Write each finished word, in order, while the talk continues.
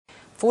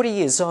40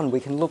 years on, we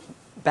can look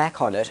back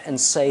on it and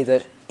say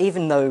that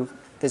even though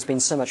there's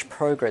been so much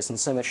progress and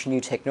so much new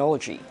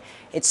technology,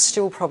 it's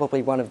still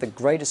probably one of the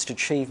greatest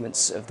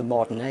achievements of the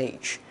modern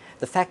age.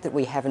 The fact that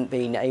we haven't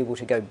been able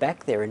to go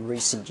back there in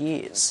recent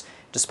years,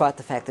 despite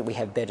the fact that we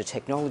have better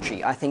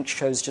technology, I think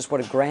shows just what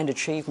a grand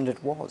achievement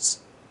it was.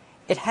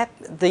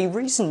 The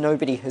reason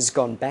nobody has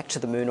gone back to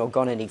the moon or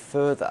gone any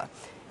further,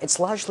 it's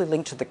largely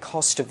linked to the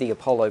cost of the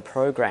Apollo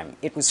program.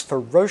 It was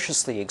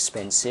ferociously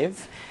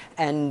expensive,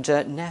 and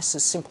NASA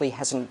simply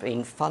hasn't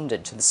been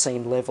funded to the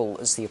same level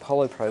as the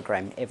Apollo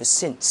program ever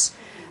since.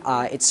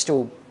 It's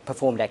still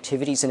performed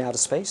activities in outer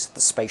space, the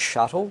Space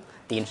Shuttle,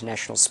 the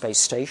International Space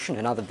Station,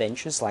 and other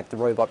ventures like the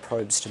robot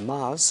probes to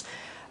Mars,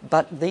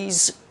 but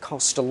these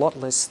cost a lot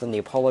less than the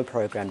Apollo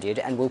program did,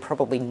 and will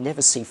probably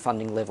never see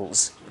funding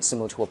levels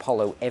similar to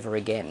Apollo ever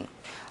again.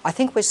 I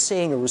think we're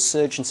seeing a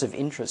resurgence of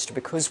interest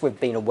because we've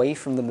been away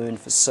from the moon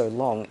for so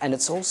long, and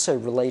it's also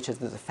related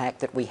to the fact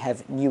that we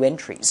have new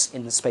entries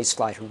in the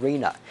spaceflight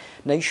arena.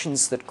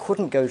 Nations that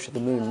couldn't go to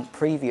the moon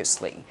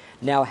previously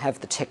now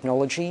have the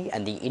technology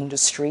and the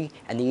industry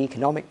and the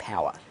economic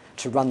power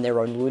to run their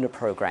own lunar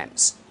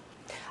programs.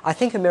 I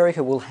think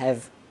America will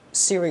have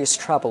serious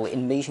trouble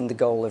in meeting the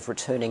goal of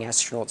returning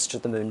astronauts to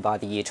the moon by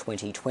the year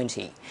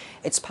 2020.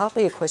 It's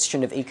partly a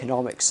question of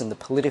economics and the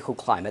political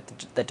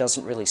climate that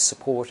doesn't really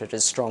support it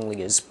as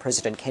strongly as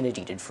President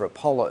Kennedy did for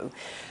Apollo,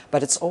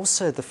 but it's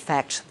also the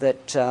fact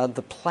that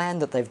the plan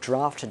that they've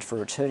drafted for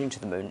returning to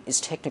the moon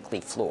is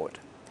technically flawed,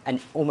 and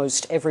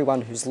almost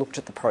everyone who's looked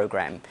at the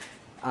program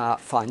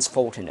finds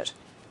fault in it.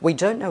 We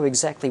don't know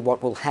exactly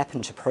what will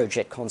happen to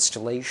Project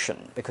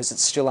Constellation because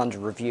it's still under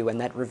review, and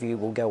that review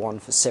will go on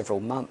for several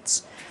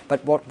months.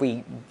 But what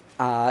we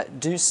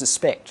do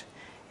suspect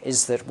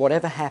is that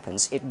whatever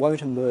happens, it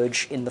won't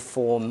emerge in the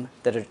form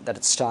that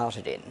it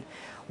started in.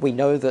 We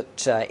know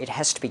that it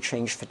has to be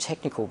changed for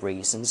technical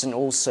reasons, and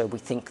also we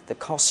think the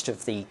cost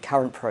of the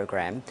current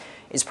program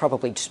is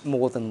probably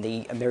more than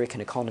the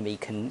American economy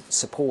can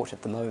support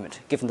at the moment,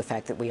 given the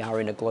fact that we are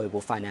in a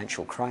global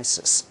financial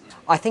crisis.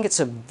 I think it's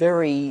a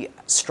very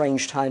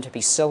strange time to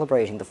be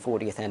celebrating the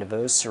 40th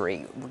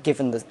anniversary,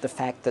 given the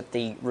fact that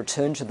the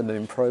return to the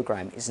moon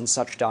program is in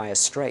such dire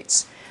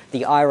straits.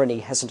 The irony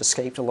hasn't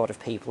escaped a lot of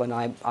people, and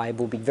I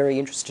will be very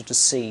interested to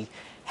see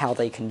how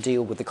they can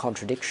deal with the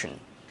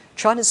contradiction.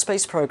 China's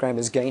space program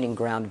is gaining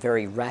ground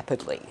very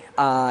rapidly.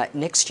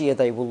 Next year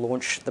they will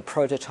launch the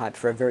prototype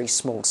for a very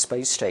small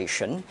space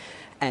station,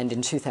 and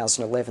in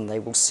 2011 they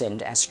will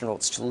send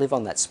astronauts to live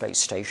on that space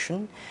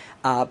station.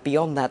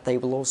 Beyond that, they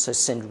will also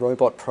send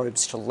robot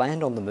probes to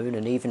land on the moon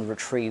and even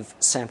retrieve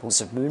samples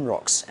of moon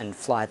rocks and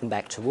fly them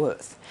back to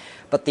Earth.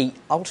 But the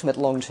ultimate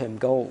long-term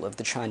goal of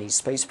the Chinese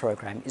space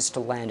program is to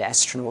land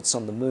astronauts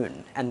on the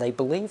moon, and they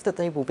believe that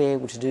they will be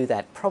able to do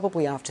that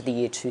probably after the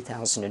year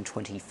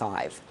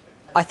 2025.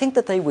 I think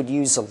that they would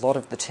use a lot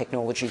of the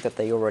technology that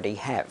they already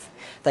have.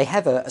 They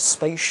have a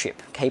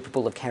spaceship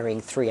capable of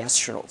carrying 3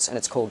 astronauts, and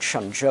it's called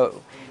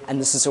Shenzhou,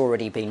 and this has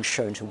already been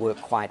shown to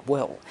work quite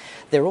well.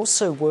 They're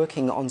also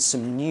working on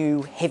some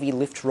new heavy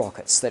lift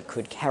rockets that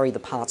could carry the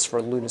parts for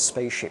a lunar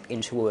spaceship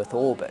into Earth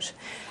orbit,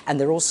 and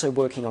they're also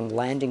working on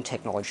landing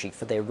technology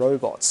for their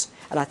robots.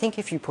 And I think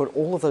if you put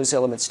all of those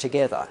elements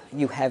together,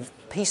 you have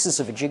pieces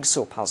of a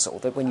jigsaw puzzle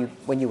that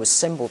when you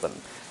assemble them,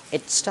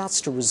 it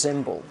starts to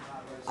resemble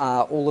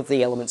all of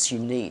the elements you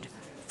need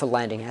for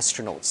landing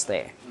astronauts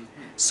there.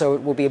 So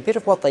it will be a bit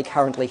of what they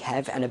currently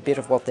have and a bit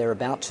of what they're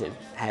about to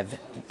have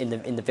in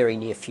the very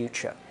near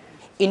future.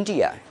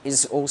 India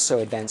is also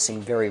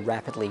advancing very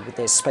rapidly with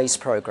their space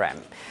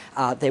program.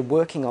 They're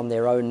working on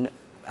their own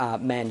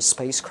manned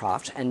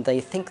spacecraft, and they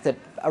think that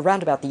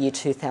around about the year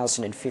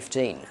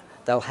 2015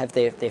 they'll have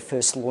their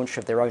first launch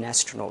of their own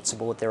astronauts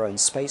aboard their own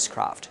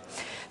spacecraft.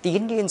 The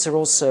Indians are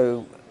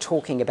also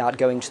talking about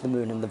going to the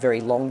moon in the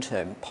very long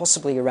term,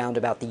 possibly around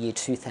about the year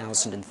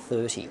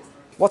 2030.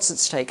 What's at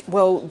stake?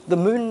 Well,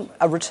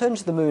 a return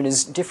to the moon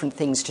is different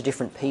things to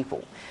different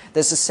people.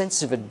 There's a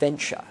sense of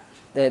adventure.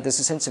 There's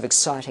a sense of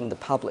exciting the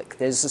public.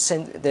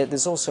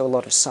 There's also a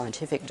lot of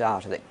scientific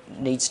data that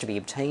needs to be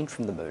obtained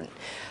from the moon.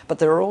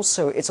 But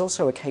it's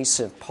also a case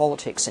of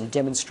politics and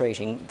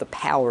demonstrating the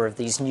power of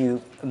these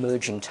new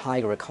emerging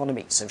tiger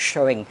economies, of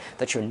showing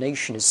that your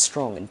nation is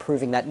strong and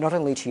proving that not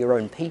only to your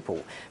own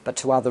people, but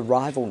to other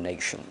rival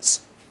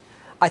nations.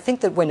 I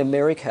think that when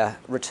America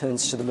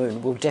returns to the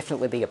moon, we'll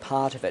definitely be a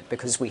part of it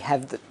because we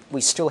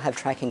still have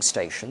tracking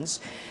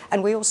stations,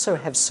 and we also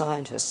have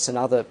scientists and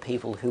other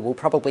people who will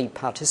probably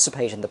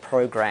participate in the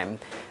program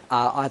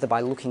either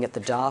by looking at the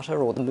data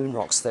or the moon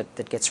rocks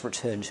that gets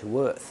returned to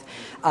Earth.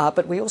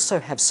 But we also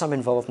have some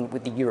involvement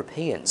with the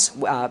Europeans.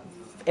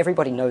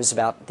 Everybody knows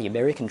about the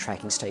American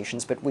tracking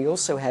stations, but we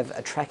also have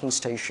a tracking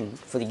station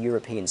for the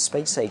European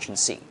Space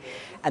Agency.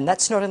 And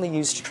that's not only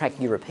used to track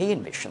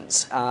European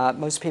missions.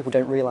 Most people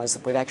don't realise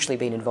that we've actually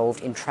been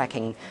involved in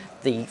tracking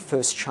the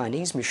first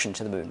Chinese mission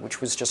to the moon,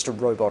 which was just a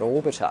robot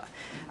orbiter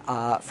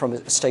from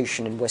a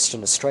station in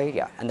Western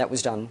Australia, and that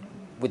was done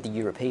with the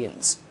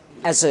Europeans.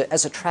 As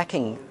a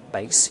tracking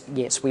base,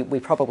 yes, we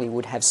probably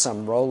would have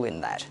some role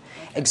in that.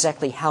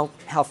 Exactly how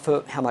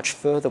much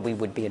further we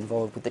would be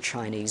involved with the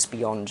Chinese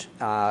beyond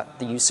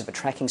the use of a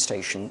tracking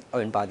station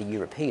owned by the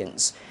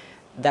Europeans,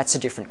 that's a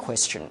different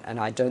question, and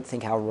I don't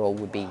think our role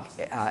would be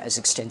as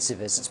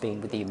extensive as it's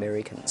been with the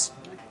Americans.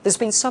 There's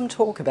been some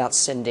talk about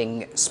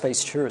sending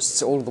space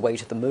tourists all the way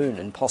to the moon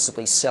and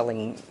possibly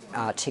selling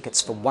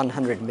tickets for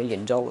 $100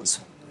 million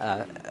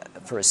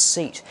for a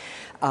seat,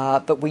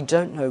 but we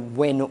don't know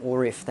when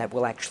or if that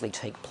will actually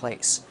take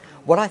place.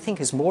 What I think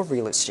is more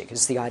realistic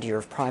is the idea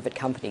of private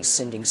companies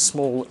sending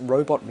small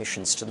robot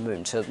missions to the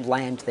moon to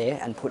land there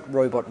and put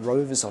robot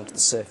rovers onto the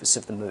surface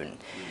of the moon.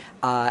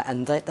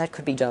 And that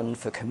could be done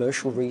for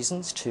commercial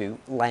reasons, to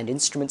land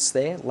instruments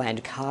there,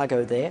 land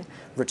cargo there,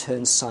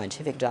 return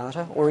scientific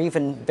data, or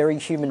even bury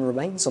human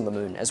remains on the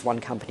moon, as one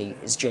company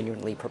is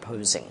genuinely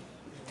proposing.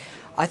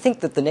 I think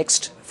that the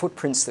next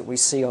footprints that we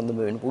see on the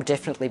moon will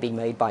definitely be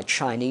made by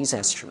Chinese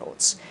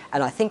astronauts,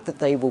 and I think that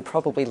they will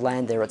probably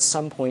land there at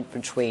some point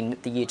between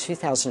the year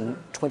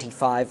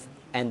 2025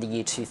 and the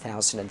year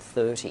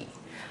 2030.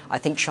 I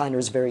think China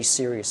is very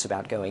serious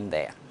about going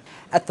there.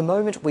 At the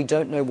moment, we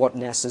don't know what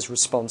NASA's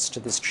response to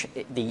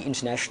the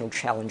international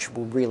challenge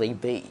will really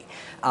be.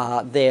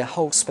 Their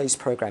whole space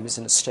program is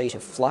in a state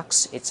of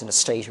flux, it's in a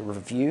state of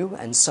review,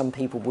 and some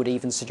people would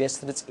even suggest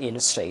that it's in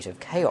a state of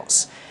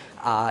chaos,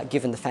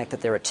 given the fact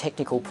that there are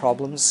technical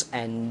problems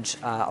and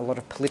a lot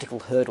of political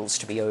hurdles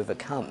to be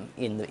overcome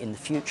in the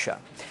future.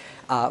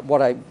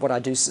 What I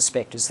do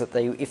suspect is that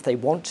if they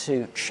want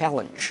to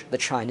challenge the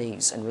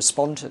Chinese and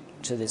respond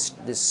to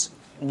this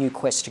new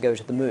quest to go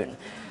to the moon,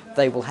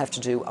 they will have to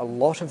do a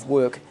lot of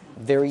work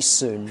very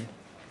soon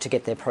to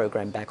get their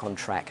program back on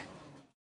track.